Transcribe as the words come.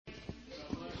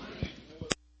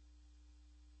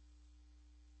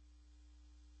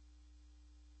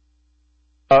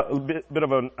A bit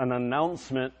of an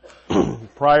announcement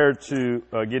prior to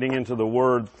getting into the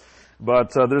Word,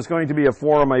 but there's going to be a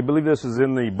forum. I believe this is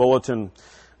in the bulletin,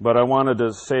 but I wanted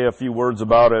to say a few words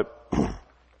about it.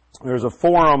 There's a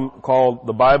forum called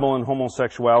The Bible and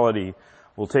Homosexuality.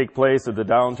 Will take place at the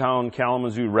downtown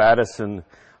Kalamazoo Radisson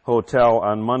Hotel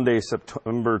on Monday,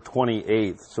 September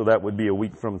 28th. So that would be a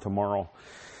week from tomorrow.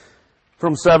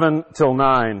 From 7 till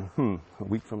 9. A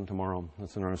week from tomorrow.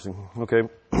 That's interesting. Okay.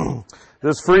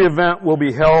 This free event will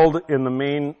be held in the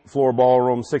main floor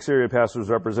ballroom. 6 area pastors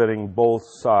representing both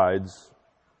sides,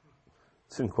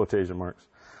 it's in quotation marks,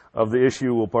 of the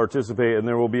issue will participate, and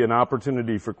there will be an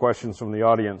opportunity for questions from the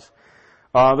audience.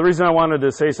 The reason I wanted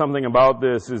to say something about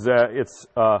this is that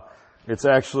it's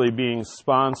actually being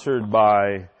sponsored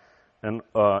by an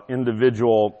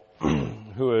individual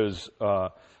who is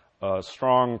a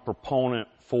strong proponent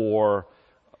for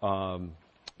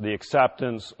the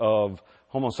acceptance of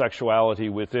homosexuality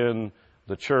within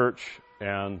the church,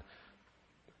 and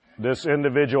this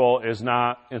individual is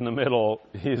not in the middle.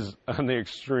 He's on the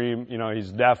extreme. He's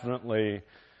definitely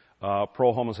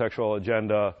pro-homosexual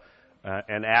agenda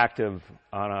and active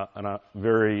on a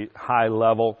very high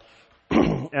level.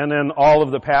 And then all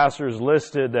of the pastors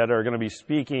listed that are going to be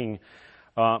speaking,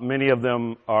 many of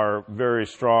them are very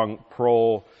strong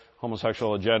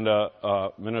pro-homosexual agenda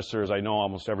ministers. I know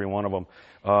almost every one of them.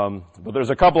 But there's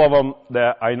a couple of them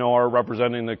that I know are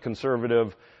representing the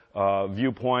conservative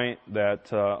viewpoint that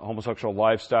homosexual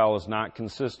lifestyle is not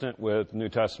consistent with New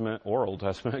Testament or Old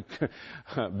Testament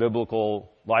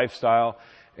biblical lifestyle.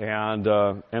 And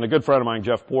a good friend of mine,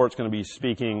 Jeff Port's going to be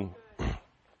speaking.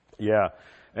 Yeah.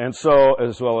 And so,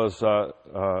 as well as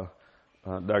Dr.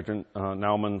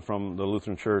 Nauman from the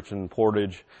Lutheran Church in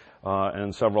Portage,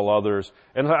 and several others.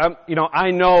 And I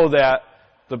know that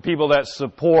the people that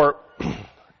support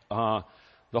the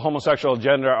homosexual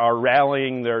agenda are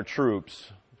rallying their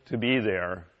troops to be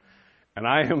there. And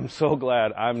I am so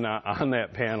glad I'm not on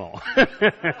that panel.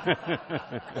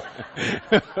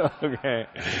 Okay.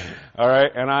 All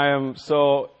right. And I am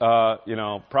so,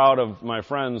 proud of my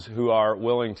friends who are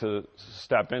willing to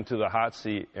step into the hot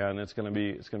seat, and it's going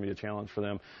to be a challenge for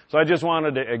them. So I just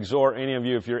wanted to exhort any of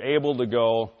you, if you're able to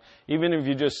go, even if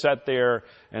you just sit there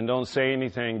and don't say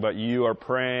anything, but you are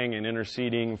praying and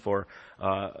interceding for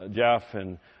Jeff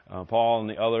and Paul and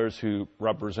the others who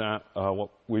represent what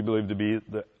we believe to be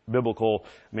the biblical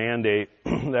mandate,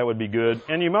 that would be good.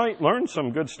 And you might learn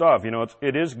some good stuff.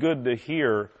 It is good to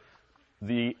hear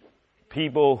the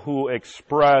people who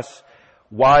express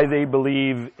why they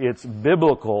believe it's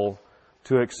biblical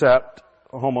to accept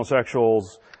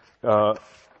homosexuals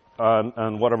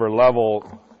on whatever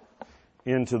level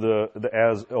into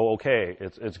as okay.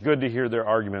 It's good to hear their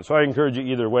argument. So I encourage you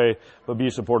either way, but be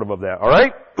supportive of that. All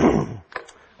right?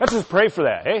 Let's just pray for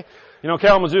that. Hey,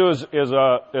 Kalamazoo is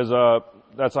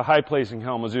that's a high place in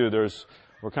Kalamazoo.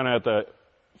 We're kind of at the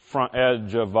front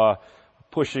edge of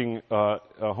pushing a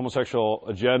homosexual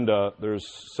agenda. There's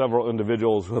several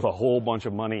individuals with a whole bunch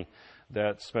of money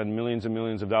that spend millions and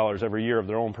millions of dollars every year of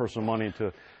their own personal money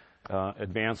to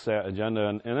advance that agenda,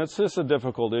 and it's just a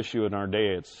difficult issue in our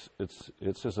day.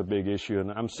 It's just a big issue,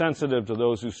 and I'm sensitive to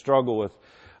those who struggle with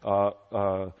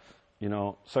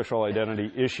sexual identity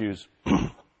issues,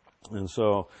 and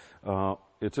so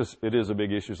it is a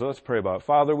big issue. So let's pray about it.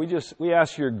 Father, we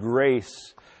ask your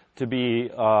grace to be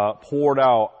poured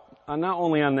out, not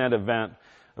only on that event,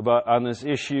 but on this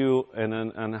issue,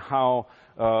 and how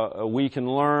we can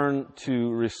learn to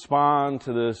respond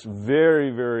to this very,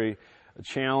 very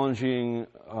challenging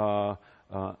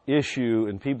issue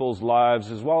in people's lives,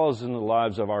 as well as in the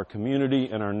lives of our community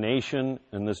and our nation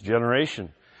and this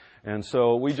generation. And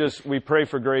so we pray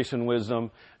for grace and wisdom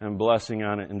and blessing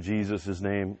on it in Jesus'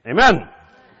 name. Amen.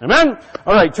 Amen.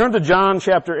 All right, turn to John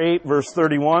chapter 8, verse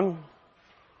 31.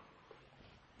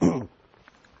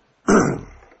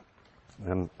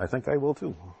 And I think I will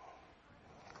too.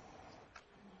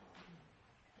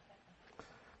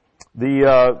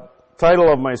 The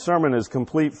title of my sermon is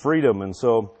Complete Freedom, and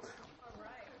so,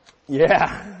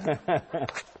 yeah.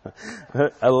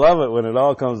 I love it when it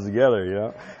all comes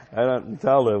together, I don't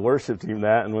tell the worship team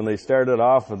that, and when they started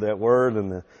off with that word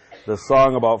and the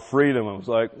song about freedom, I was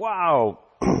like, wow,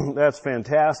 that's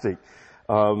fantastic.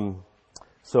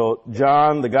 So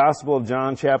the Gospel of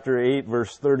John, chapter 8,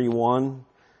 verse 31. I'm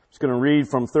just going to read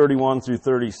from 31 through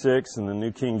 36 in the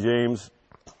New King James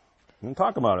and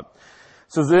talk about it.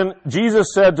 So then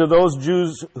Jesus said to those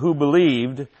Jews who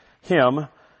believed him,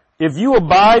 "If you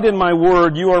abide in my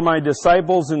word, you are my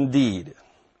disciples indeed.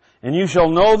 And you shall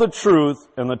know the truth,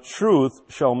 and the truth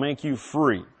shall make you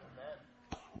free."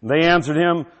 They answered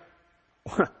him,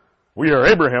 We are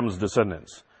Abraham's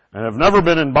descendants and have never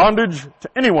been in bondage to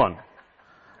anyone.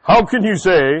 How can you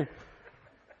say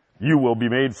you will be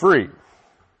made free?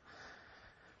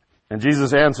 And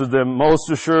Jesus answered them, most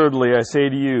assuredly I say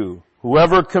to you,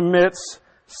 whoever commits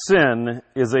sin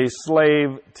is a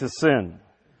slave to sin.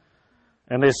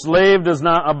 And a slave does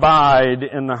not abide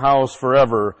in the house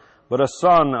forever, but a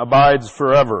son abides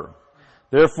forever.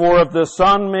 Therefore, if the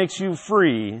Son makes you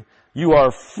free, you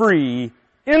are free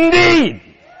indeed.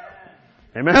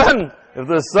 Amen? If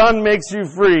the Son makes you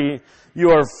free,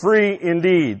 you are free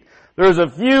indeed. There's a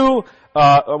few,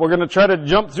 we're going to try to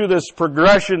jump through this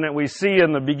progression that we see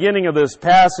in the beginning of this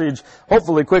passage,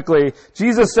 hopefully quickly.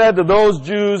 Jesus said to those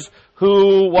Jews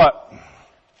who, what?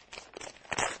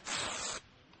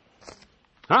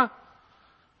 Huh?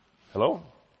 Hello?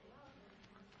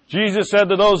 Jesus said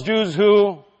to those Jews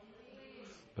who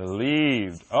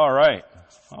believed. All right.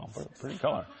 Oh, pretty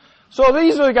color. So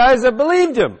these are the guys that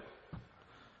believed him.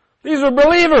 These were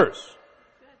believers.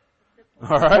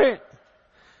 All right?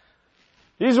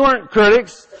 These weren't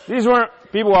critics. These weren't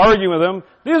people arguing with him.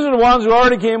 These are the ones who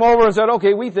already came over and said,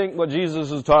 okay, we think what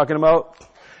Jesus is talking about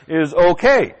is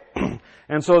okay.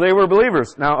 And so they were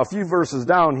believers. Now, a few verses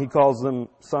down, he calls them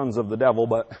sons of the devil,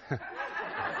 but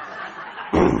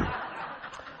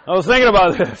I was thinking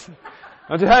about this.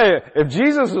 I'll tell you, if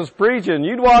Jesus was preaching,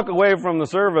 you'd walk away from the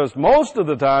service most of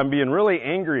the time being really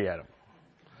angry at him.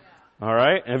 All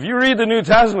right? And if you read the New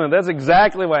Testament, that's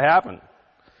exactly what happened.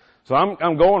 So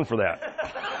I'm going for that.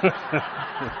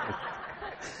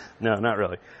 No, not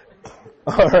really.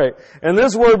 All right. And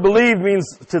this word believe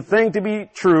means to think to be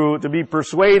true, to be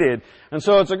persuaded. And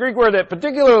so it's a Greek word that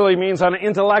particularly means on an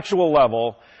intellectual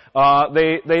level.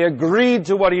 They agreed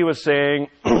to what he was saying.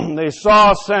 They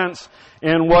saw sense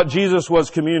in what Jesus was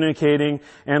communicating.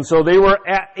 And so they were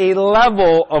at a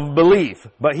level of belief.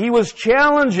 But he was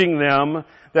challenging them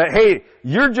that, hey,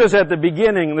 you're just at the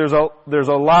beginning. There's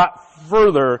a lot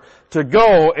further to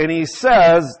go. And he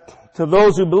says to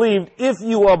those who believed, if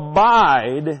you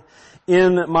abide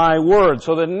in my word.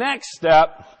 So the next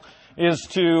step is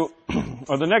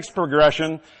or the next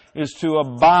progression is to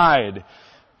abide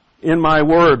in my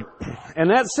word. And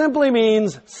that simply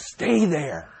means stay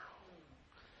there.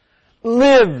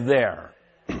 Live there.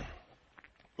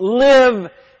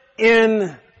 Live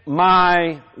in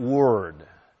my word.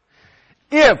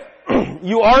 If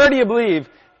you already believe,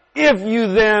 if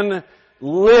you then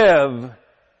live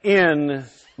in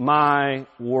my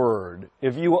word,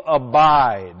 if you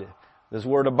abide. This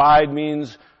word abide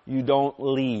means you don't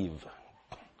leave.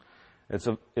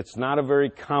 It's not a very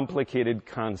complicated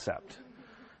concept.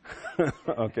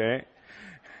 Okay?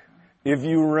 If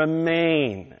you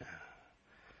remain,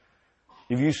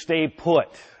 if you stay put,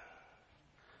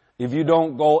 if you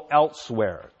don't go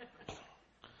elsewhere,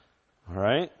 all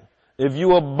right? If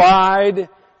you abide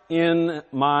in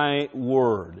my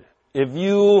word, if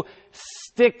you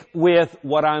stick with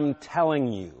what I'm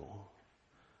telling you,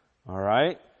 all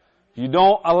right? If you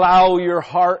don't allow your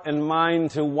heart and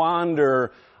mind to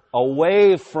wander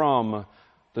away from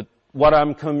what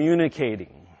I'm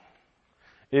communicating,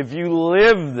 if you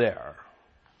live there,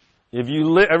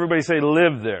 everybody say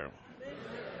live there.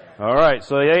 All right,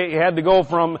 so he had to go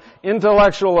from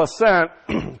intellectual assent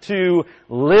to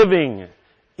living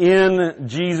in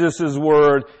Jesus'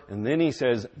 word. And then he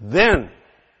says, then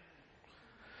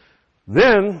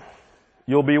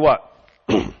you'll be what?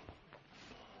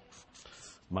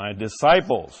 My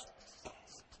disciples.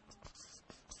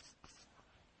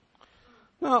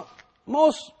 Now,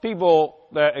 most people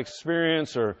that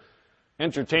experience or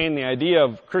entertain the idea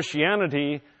of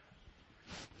Christianity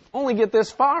only get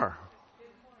this far.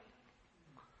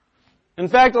 In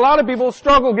fact, a lot of people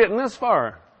struggle getting this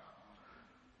far.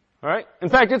 All right? In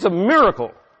fact, it's a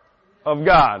miracle of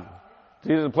God to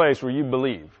get to the place where you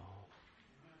believe.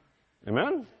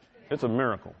 Amen? It's a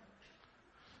miracle.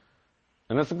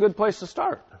 And it's a good place to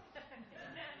start.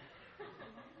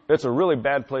 It's a really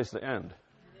bad place to end.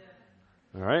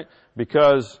 All right?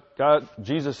 Because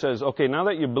Jesus says, okay, now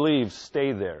that you believe,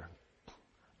 stay there.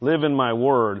 Live in my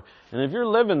word. And if you're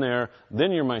living there,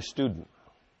 then you're my student.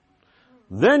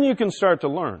 Then you can start to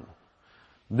learn.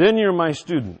 Then you're my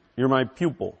student. You're my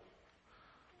pupil.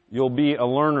 You'll be a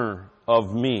learner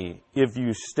of me if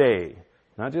you stay.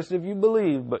 Not just if you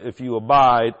believe, but if you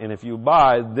abide. And if you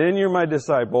abide, then you're my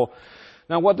disciple.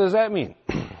 Now, what does that mean?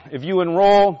 If you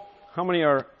enroll, how many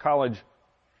are college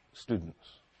students?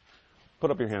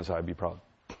 Put up your hands high, be proud.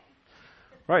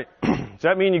 Right. Does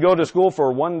that mean you go to school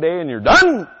for one day and you're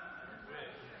done?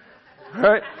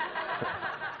 Right?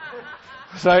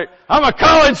 It's like, I'm a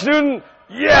college student.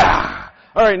 Yeah.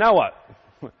 All right, now what?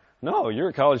 No, you're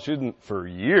a college student for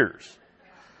years.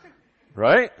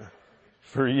 Right?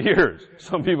 For years.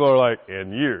 Some people are like,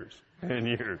 and years, and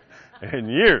years, and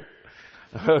years.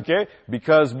 Okay?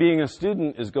 Because being a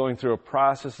student is going through a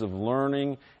process of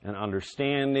learning and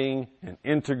understanding and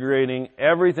integrating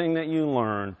everything that you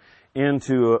learn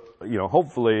into,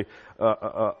 hopefully,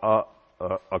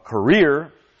 a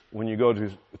career when you go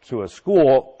to a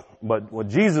school. But what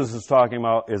Jesus is talking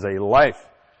about is a life.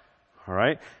 All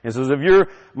right? He says, if you're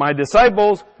my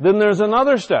disciples, then there's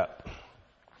another step.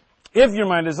 If you're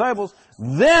my disciples,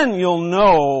 then you'll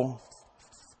know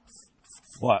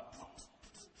what?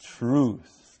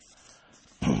 Truth.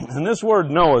 And this word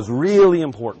know is really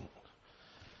important.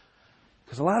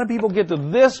 Because a lot of people get to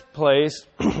this place,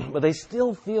 but they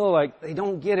still feel like they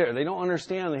don't get it, or they don't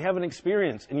understand, they haven't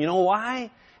experienced. And you know why?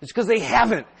 It's because they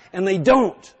haven't, and they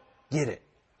don't get it.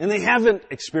 And they haven't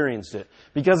experienced it.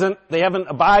 Because they haven't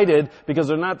abided, because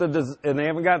they're not and they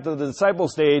haven't got to the disciple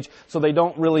stage, so they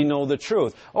don't really know the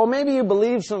truth. Oh, maybe you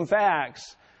believe some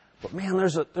facts, but man,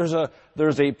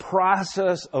 there's a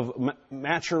process of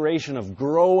maturation, of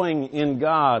growing in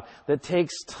God that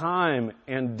takes time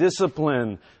and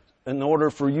discipline in order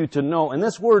for you to know. And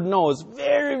this word know is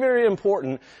very, very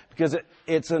important because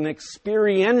it's an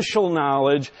experiential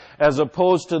knowledge as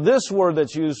opposed to this word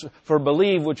that's used for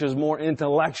believe, which is more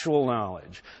intellectual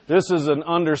knowledge. This is an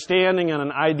understanding on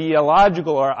an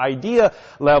ideological or idea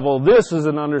level. This is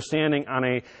an understanding on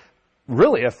a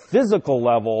physical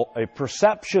level, a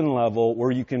perception level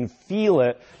where you can feel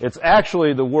it. It's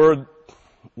actually the word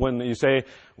when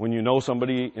you know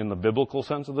somebody in the biblical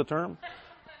sense of the term.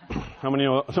 How many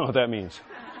know what that means?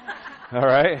 All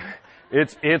right?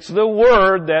 It's the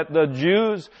word that the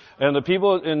Jews and the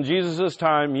people in Jesus'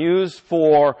 time used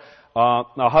for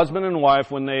a husband and wife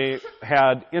when they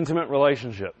had intimate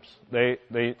relationships. They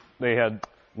had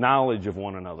knowledge of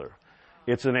one another.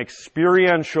 It's an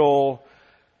experiential,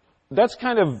 that's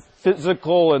kind of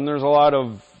physical, and there's a lot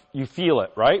of, you feel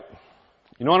it, right?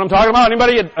 You know what I'm talking about?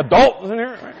 Anybody adult in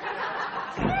here?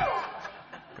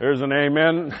 There's an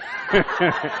amen.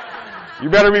 You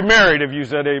better be married if you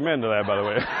said amen to that, by the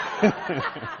way.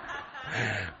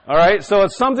 All right, so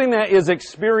it's something that is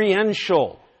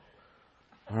experiential.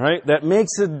 All right, that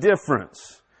makes a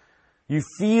difference. You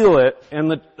feel it,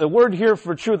 and the word here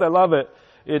for truth, I love it.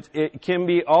 It can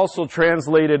be also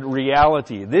translated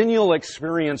reality. Then you'll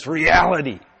experience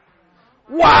reality.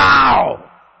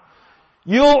 Wow!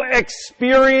 You'll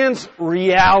experience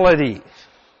reality.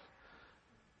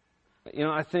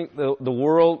 I think the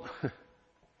world,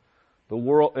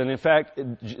 and in fact,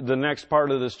 the next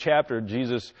part of this chapter,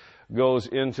 Jesus goes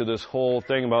into this whole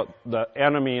thing about the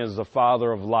enemy is the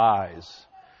father of lies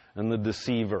and the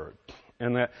deceiver.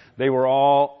 And that they were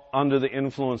all under the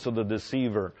influence of the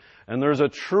deceiver. And there's a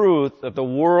truth that the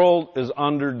world is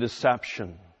under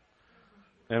deception.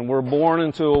 And we're born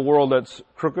into a world that's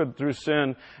crooked through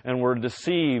sin, and we're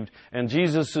deceived. And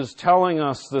Jesus is telling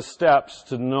us the steps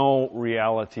to know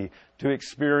reality, to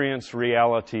experience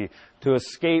reality, to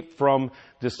escape from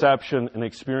deception and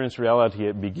experience reality.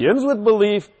 It begins with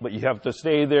belief, but you have to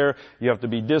stay there. You have to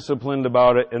be disciplined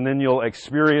about it, and then you'll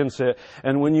experience it.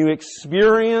 And when you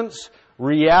experience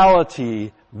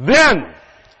reality, then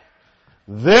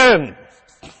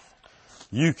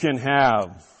you can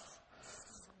have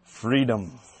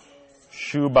freedom.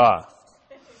 Shuba.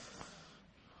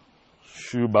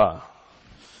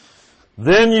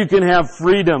 Then you can have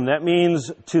freedom. That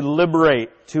means to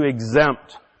liberate, to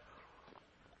exempt,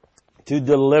 to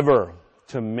deliver,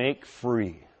 to make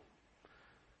free.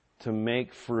 To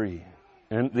make free.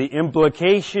 And the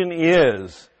implication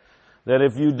is that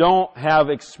if you don't have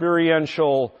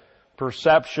experiential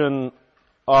perception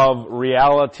of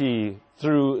reality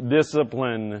through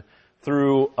discipline,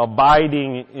 through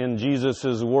abiding in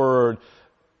Jesus' Word,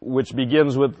 which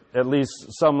begins with at least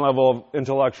some level of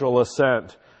intellectual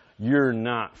assent, you're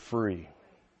not free.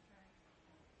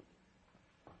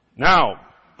 Now,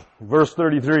 verse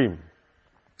 33.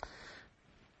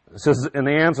 It says, and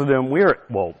they answered him, we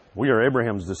are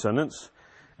Abraham's descendants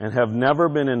and have never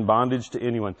been in bondage to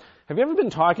anyone. Have you ever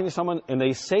been talking to someone and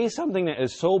they say something that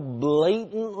is so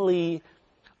blatantly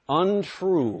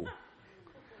untrue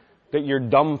that you're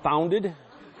dumbfounded?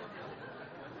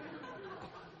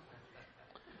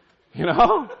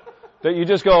 That you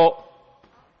just go,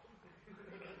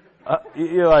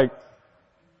 you're like,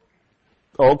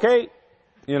 okay,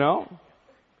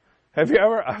 Have you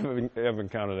ever? I've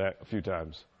encountered that a few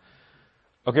times.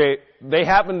 Okay, they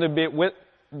happened to be with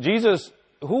Jesus.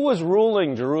 Who was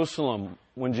ruling Jerusalem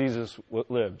when Jesus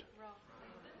lived?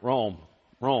 Rome.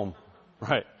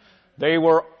 Right. They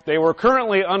were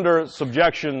currently under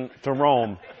subjection to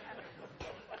Rome.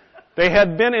 They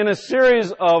had been in a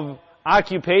series of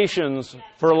occupations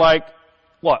for like,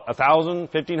 what, 1,000,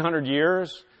 1,500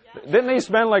 years? Didn't they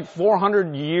spend like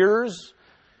 400 years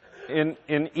in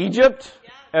Egypt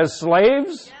as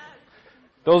slaves?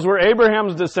 Those were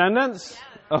Abraham's descendants,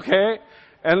 okay?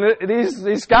 And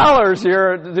these scholars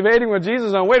here are debating with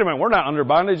Jesus on, wait a minute, we're not under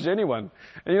bondage to anyone.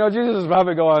 And Jesus is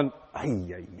probably going,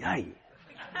 ay, ay, ay.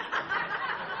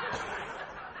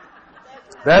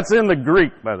 That's in the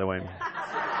Greek, by the way.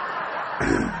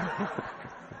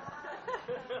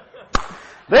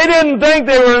 They didn't think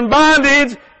they were in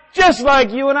bondage, just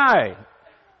like you and I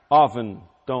often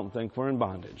don't think we're in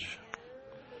bondage.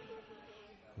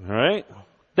 All right?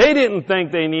 They didn't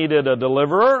think they needed a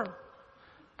deliverer,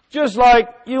 just like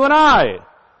you and I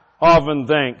often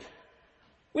think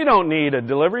we don't need a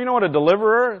deliverer. You know what a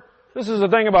deliverer? This is the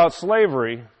thing about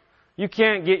slavery. You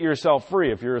can't get yourself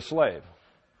free if you're a slave.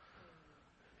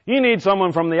 You need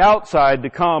someone from the outside to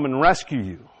come and rescue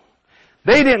you.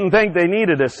 They didn't think they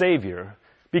needed a savior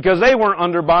because they weren't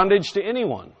under bondage to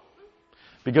anyone.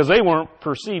 Because they weren't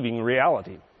perceiving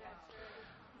reality.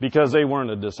 Because they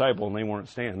weren't a disciple and they weren't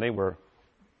standing. They were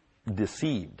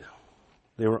deceived.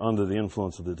 They were under the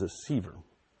influence of the deceiver.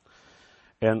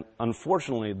 And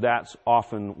unfortunately, that's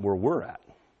often where we're at.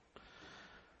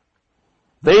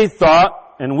 They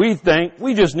thought, and we think,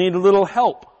 we just need a little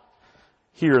help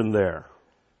here and there.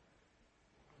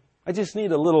 I just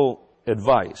need a little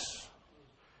advice.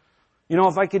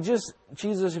 If I could just,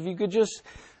 Jesus, if you could just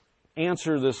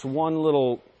answer this one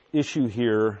little issue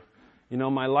here,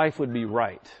 my life would be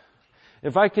right.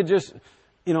 If I could just,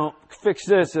 fix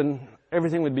this and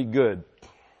everything would be good.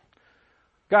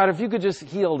 God, if you could just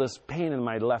heal this pain in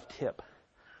my left hip,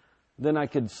 then I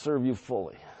could serve you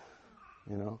fully.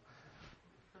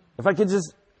 If I could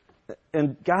just,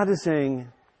 and God is saying,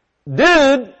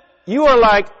 dude, you are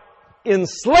like in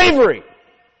slavery.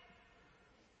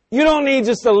 You don't need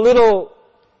just a little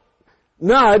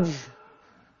nudge.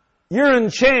 You're in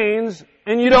chains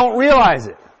and you don't realize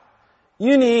it.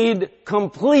 You need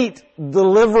complete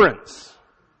deliverance.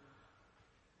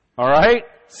 All right?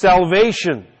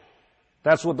 Salvation.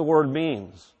 That's what the word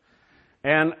means.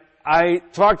 And I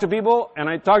talk to people and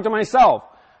I talk to myself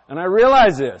and I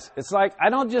realize this. It's like I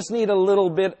don't just need a little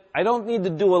bit. I don't need to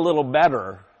do a little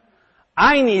better.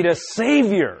 I need a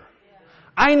savior.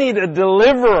 I need a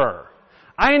deliverer.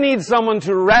 I need someone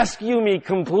to rescue me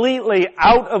completely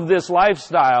out of this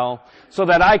lifestyle so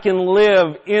that I can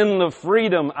live in the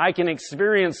freedom. I can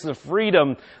experience the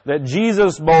freedom that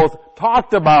Jesus both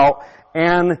talked about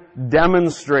and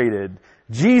demonstrated.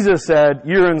 Jesus said,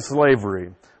 you're in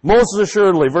slavery. Most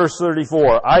assuredly, verse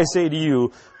 34, I say to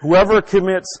you, whoever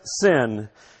commits sin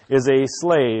is a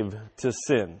slave to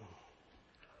sin.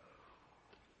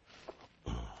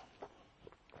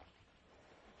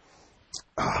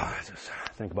 Just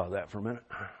think about that for a minute.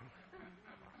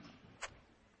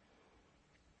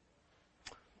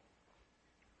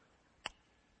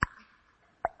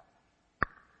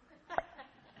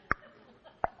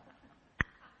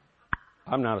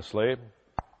 I'm not a slave.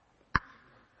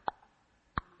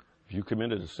 If you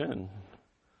committed a sin,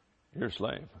 you're a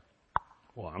slave.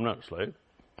 Well, I'm not a slave.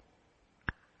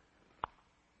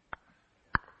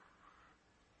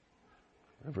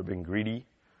 Ever been greedy,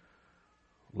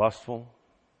 lustful,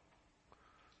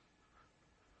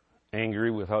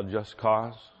 angry without just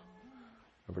cause?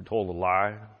 Ever told a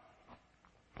lie?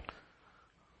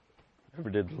 Ever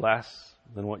did less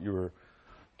than what you were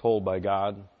told by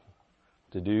God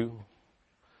to do?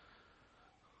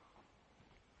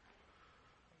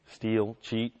 Steal,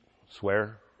 cheat,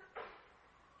 swear?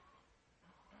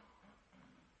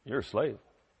 You're a slave.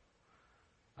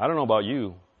 I don't know about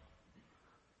you.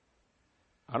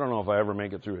 I don't know if I ever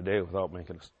make it through a day without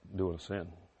doing a sin.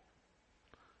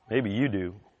 Maybe you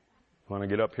do. Want to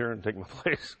get up here and take my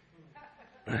place?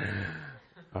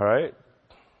 All right?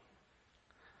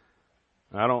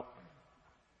 I don't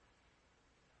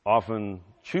often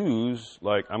choose,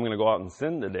 like, I'm going to go out and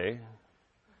sin today.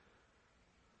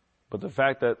 But the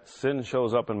fact that sin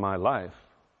shows up in my life,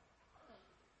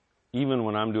 even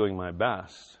when I'm doing my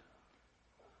best,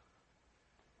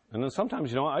 and then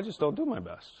sometimes, I just don't do my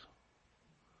best.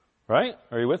 Right?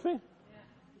 Are you with me? Yeah.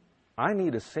 I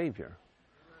need a savior.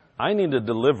 I need a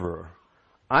deliverer.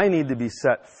 I need to be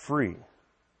set free.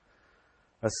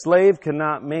 A slave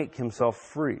cannot make himself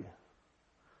free.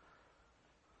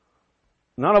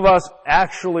 None of us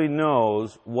actually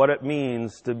knows what it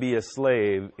means to be a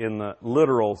slave in the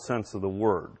literal sense of the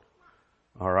word.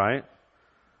 All right?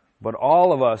 But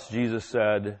all of us, Jesus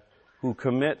said, who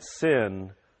commit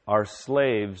sin are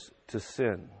slaves to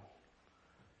sin.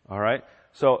 All right?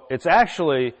 So it's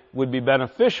actually would be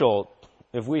beneficial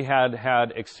if we had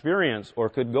had experience or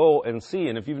could go and see.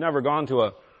 And if you've never gone to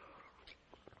a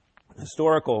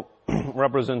historical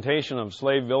representation of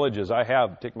slave villages, I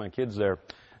have. Take my kids there.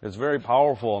 It's very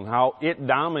powerful in how it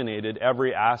dominated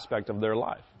every aspect of their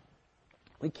life.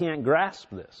 We can't grasp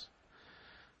this.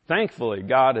 Thankfully,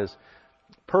 God has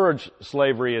purged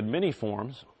slavery in many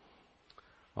forms,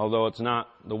 although it's not,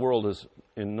 the world is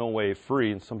in no way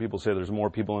free. Some people say there's more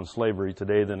people in slavery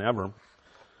today than ever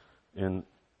in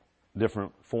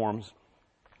different forms.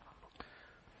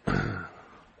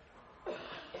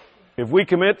 If we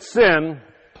commit sin,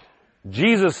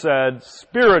 Jesus said,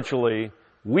 spiritually,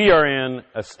 we are in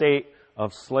a state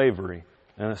of slavery.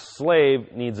 And a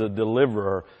slave needs a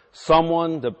deliverer,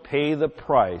 someone to pay the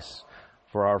price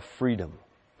for our freedom.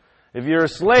 If you're a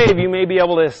slave, you may be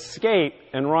able to escape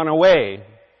and run away,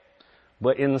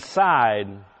 but inside,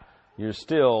 you're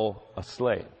still a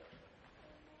slave.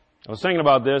 I was thinking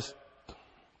about this. I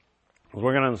was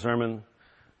working on a sermon.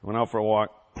 I went out for a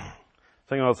walk.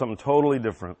 Thinking about something totally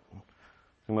different.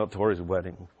 Thinking about Tori's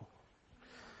wedding.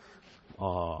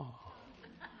 I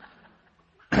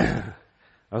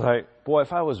was like, boy,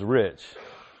 if I was rich,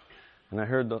 and I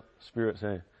heard the Spirit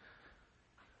say,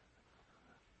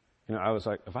 I was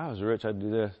like, if I was rich, I'd do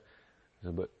this. I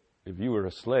said, but if you were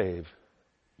a slave,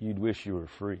 you'd wish you were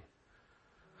free.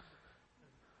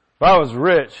 If I was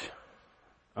rich,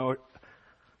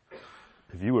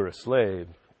 if you were a slave,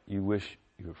 you wish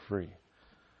you were free.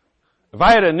 If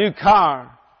I had a new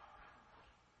car,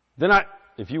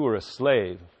 if you were a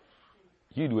slave,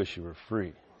 you'd wish you were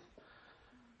free.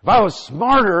 If I was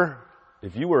smarter,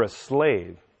 if you were a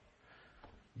slave,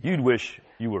 you'd wish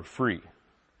you were free.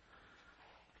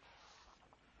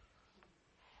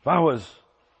 If I was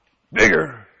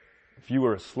bigger, if you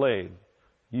were a slave,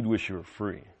 you'd wish you were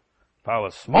free. If I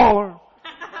was smaller,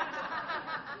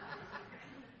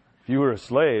 if you were a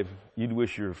slave, you'd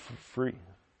wish you were free.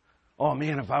 Oh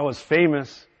man, if I was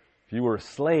famous, if you were a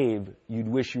slave, you'd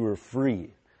wish you were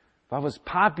free. If I was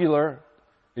popular,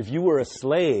 if you were a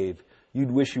slave,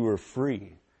 you'd wish you were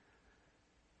free.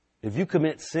 If you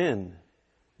commit sin,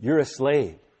 you're a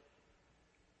slave.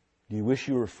 Do you wish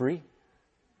you were free?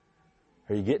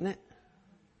 Are you getting it?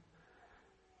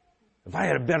 If I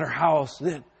had a better house,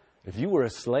 then if you were a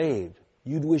slave,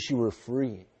 you'd wish you were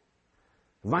free.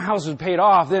 If my house was paid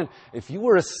off, then if you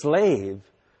were a slave,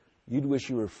 you'd wish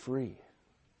you were free.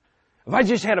 If I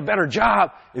just had a better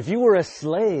job, if you were a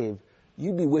slave,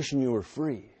 you'd be wishing you were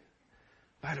free.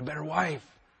 If I had a better wife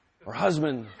or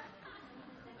husband,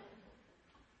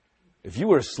 if you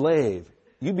were a slave,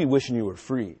 you'd be wishing you were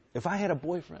free. If I had a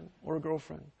boyfriend or a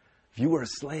girlfriend, if you were a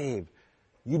slave,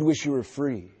 you'd wish you were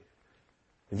free.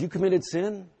 If you committed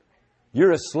sin,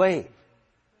 you're a slave.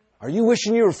 Are you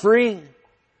wishing you were free?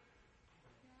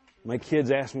 My kids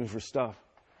ask me for stuff.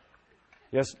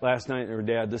 Yes, last night they were,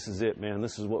 Dad, this is it, man.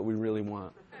 This is what we really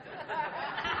want.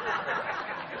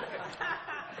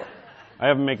 I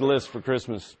have them make a list for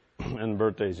Christmas and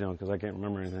birthdays, because I can't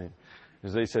remember anything.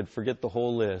 Because they said, forget the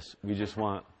whole list. We just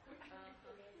want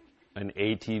an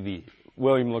ATV.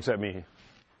 William looks at me,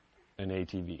 an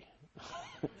ATV.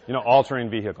 All-terrain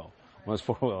vehicle. Well, it's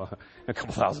for a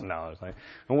couple $1,000. Like,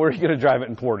 and where are you going to drive it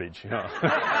in Portage?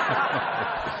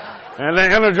 And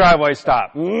then in the driveway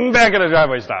stop. Back in the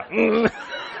driveway stop. If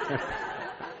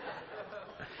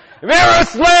they were a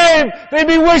slave, they'd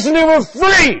be wishing they were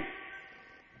free.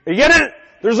 You get it?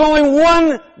 There's only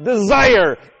one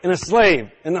desire in a slave,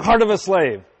 in the heart of a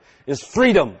slave, is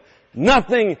freedom.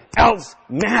 Nothing else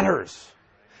matters.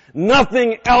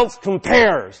 Nothing else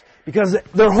compares. Because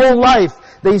their whole life,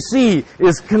 they see,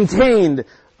 is contained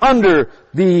under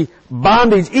the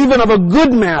bondage, even of a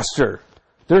good master.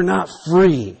 They're not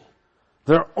free.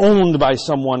 They're owned by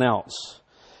someone else.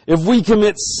 If we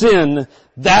commit sin,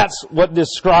 that's what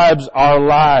describes our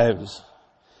lives.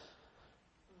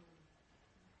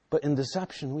 But in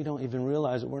deception, we don't even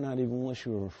realize that we're not even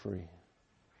wishing we were free.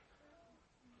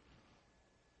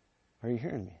 Are you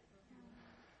hearing me?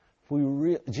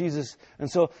 Jesus, and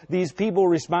so these people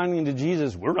responding to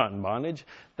Jesus, we're not in bondage.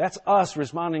 That's us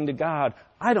responding to God.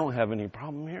 I don't have any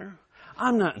problem here.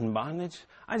 I'm not in bondage.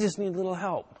 I just need a little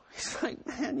help. He's like,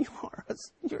 man,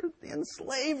 you're in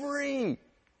slavery.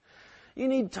 You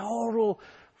need total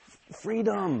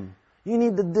freedom. You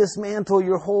need to dismantle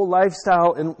your whole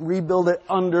lifestyle and rebuild it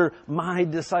under my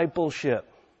discipleship.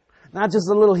 Not just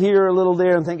a little here, a little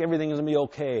there, and think everything is going to be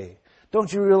okay.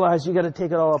 Don't you realize you got to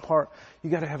take it all apart? You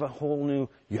got to have a whole new,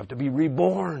 you have to be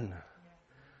reborn.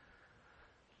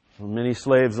 For many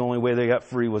slaves, the only way they got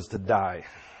free was to die.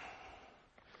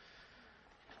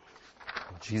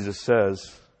 Jesus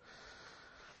says,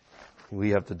 we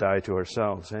have to die to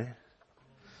ourselves,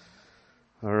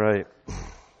 All right.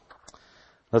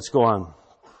 Let's go on,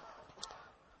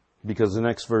 because the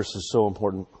next verse is so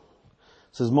important.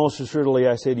 It says, most assuredly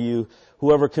I say to you,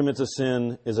 whoever commits a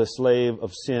sin is a slave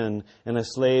of sin, and a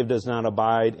slave does not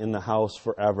abide in the house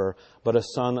forever, but a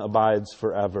son abides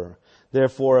forever.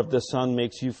 Therefore, if the Son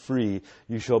makes you free,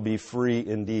 you shall be free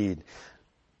indeed.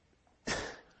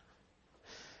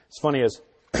 It's funny, as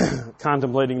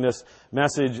contemplating this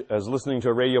message, as listening to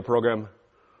a radio program,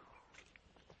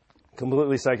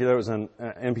 completely secular. It was on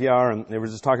NPR, and they were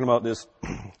just talking about this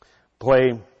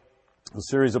play, a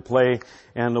series of play,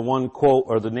 and the one quote,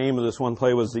 or the name of this one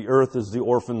play was "The Earth is the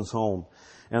Orphan's Home,"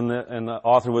 and the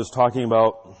author was talking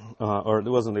about, or it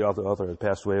wasn't the author had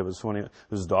passed away. It was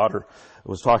his daughter. It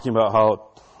was talking about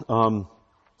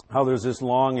how there's this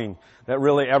longing that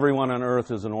really everyone on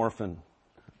earth is an orphan.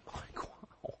 Like,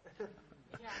 wow,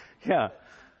 yeah,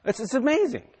 it's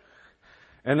amazing.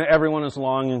 And everyone is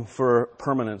longing for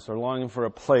permanence, or longing for a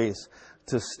place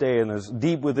to stay. And there's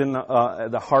deep within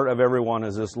the heart of everyone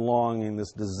is this longing,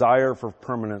 this desire for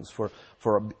permanence, for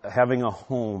having a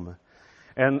home.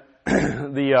 And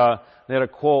they had a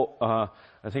quote, I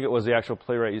think it was the actual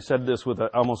playwright. He said this with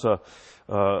almost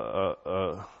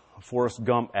a Forrest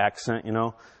Gump accent, you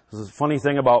know. There's a funny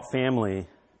thing about family.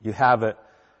 You have it,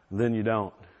 then you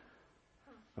don't.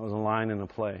 That was a line in the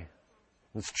play.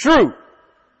 It's true.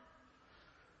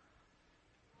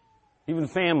 Even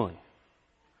family.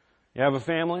 You have a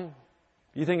family,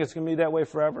 you think it's going to be that way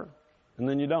forever, and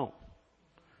then you don't.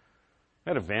 I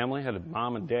had a family, had a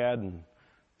mom and dad and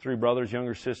 3 brothers,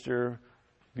 younger sister,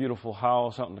 beautiful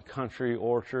house out in the country,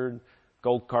 orchard,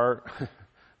 gold cart,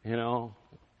 you know,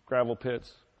 gravel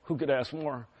pits. Who could ask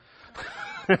more?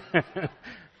 It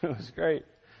was great.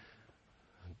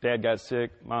 Dad got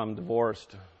sick, mom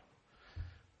divorced,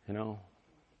 you know,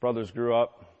 brothers grew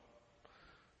up.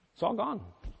 It's all gone.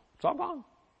 It's all gone.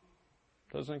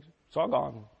 It's all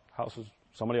gone. Houses,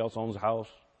 somebody else owns a house.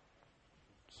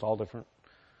 It's all different.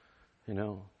 You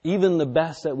know, even the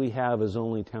best that we have is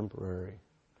only temporary.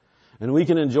 And we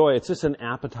can enjoy it. It's just an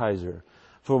appetizer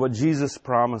for what Jesus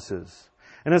promises.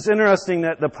 And it's interesting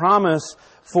that the promise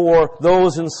for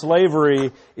those in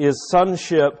slavery is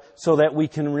sonship so that we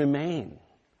can remain.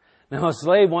 Now, a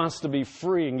slave wants to be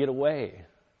free and get away.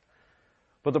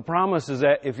 But the promise is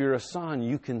that if you're a son,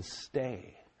 you can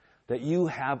stay. That you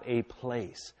have a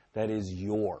place that is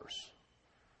yours.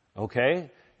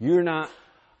 Okay? You're not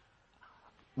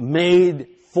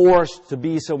forced to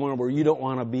be somewhere where you don't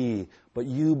want to be, but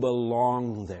you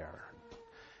belong there.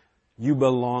 You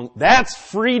belong. That's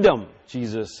freedom,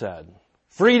 Jesus said.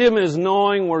 Freedom is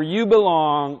knowing where you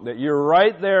belong, that you're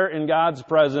right there in God's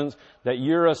presence, that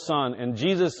you're a son. And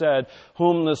Jesus said,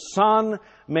 whom the Son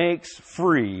makes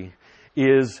free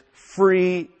is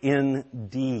free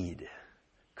indeed.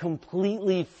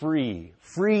 Completely free.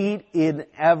 Freed in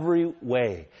every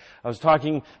way. I was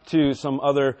talking to some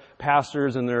other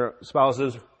pastors and their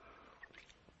spouses,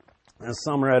 and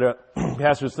some were at a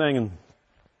pastor's thing,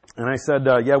 and I said,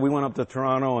 yeah, we went up to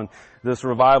Toronto, and this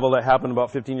revival that happened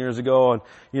about 15 years ago, and,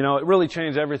 you know, it really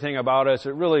changed everything about us.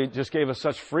 It really just gave us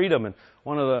such freedom. And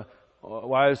one of the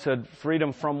wives said,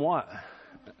 freedom from what?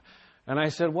 And I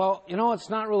said, well, you know, it's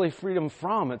not really freedom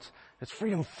from, it's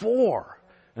freedom for.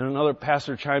 And another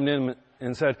pastor chimed in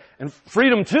and said, and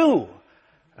freedom too.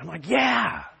 I'm like,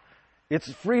 yeah, it's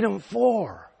freedom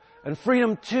for and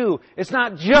freedom too. It's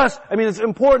not just, it's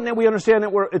important that we understand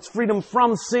that it's freedom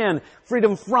from sin,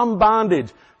 freedom from bondage,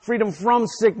 freedom from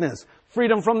sickness,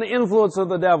 freedom from the influence of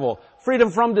the devil, freedom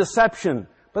from deception.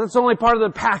 But it's only part of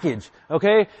the package,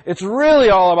 okay? It's really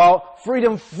all about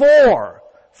freedom for,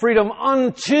 freedom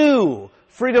unto,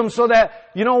 freedom so that,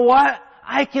 you know what?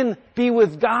 I can be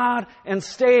with God and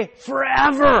stay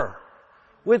forever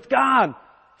with God.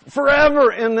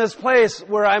 Forever in this place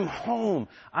where I'm home.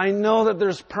 I know that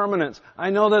there's permanence. I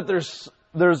know that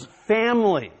there's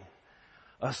family.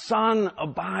 A son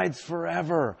abides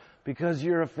forever because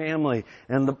you're a family.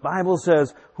 And the Bible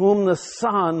says, whom the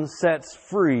Son sets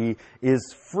free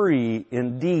is free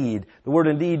indeed. The word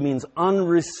indeed means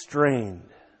unrestrained.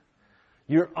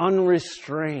 You're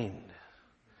unrestrained.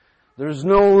 There's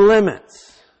no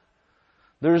limits.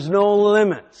 There's no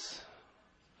limits.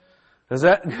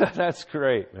 That's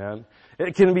great, man.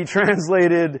 It can be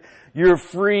translated, you're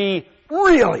free,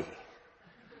 really.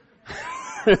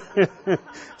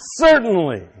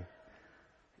 Certainly.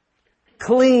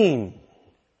 Clean.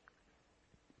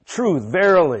 Truth,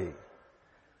 verily.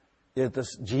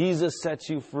 Jesus sets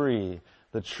you free.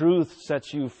 The truth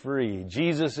sets you free.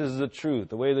 Jesus is the truth,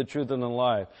 the way, the truth, and the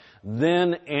life.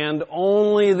 Then and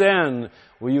only then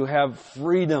will you have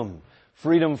freedom.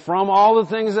 Freedom from all the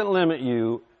things that limit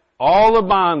you, all the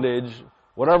bondage,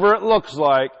 Whatever it looks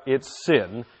like, it's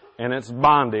sin, and it's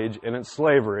bondage, and it's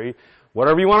slavery.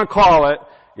 Whatever you want to call it,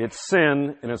 it's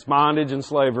sin, and it's bondage and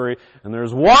slavery. And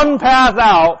there's one path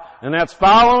out, and that's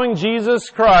following Jesus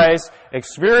Christ,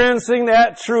 experiencing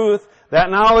that truth, that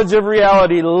knowledge of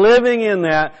reality, living in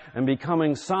that, and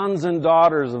becoming sons and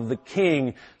daughters of the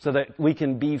King so that we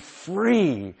can be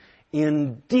free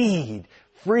indeed,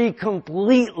 free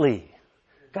completely.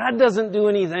 God doesn't do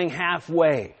anything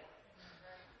halfway.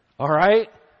 All right?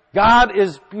 God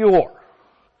is pure,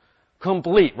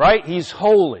 complete, right? He's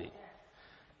holy.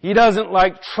 He doesn't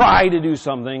try to do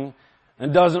something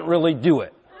and doesn't really do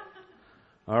it.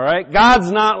 All right?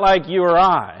 God's not like you or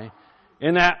I,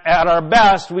 in that at our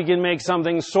best we can make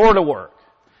something sort of work.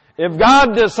 If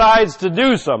God decides to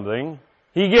do something,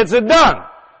 He gets it done.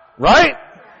 Right?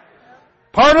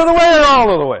 Part of the way or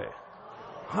all of the way?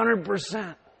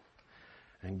 100%.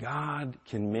 And God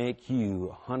can make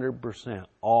you 100%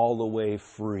 all the way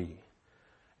free.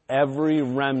 Every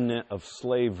remnant of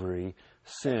slavery,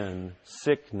 sin,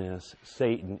 sickness,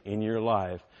 Satan in your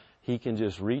life, He can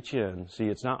just reach in. See,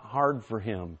 it's not hard for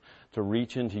Him to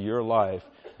reach into your life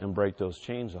and break those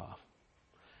chains off.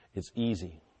 It's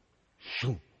easy.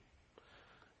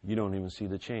 You don't even see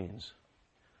the chains.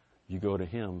 You go to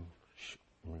Him.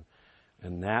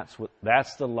 And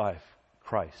that's the life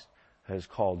Christ has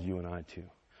called you and I to.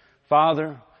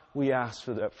 Father, we ask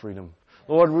for that freedom.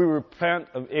 Lord, we repent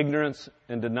of ignorance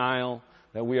and denial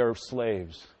that we are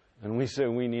slaves. And we say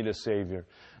we need a Savior.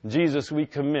 Jesus, we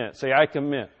commit. Say, I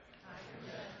commit.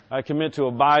 I commit to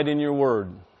abide in your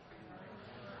word.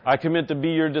 I commit to be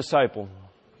your disciple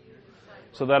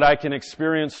so that I can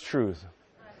experience truth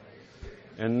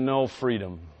and know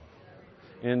freedom.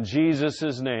 In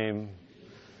Jesus' name,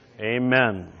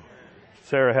 amen.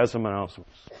 Sarah has some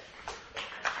announcements.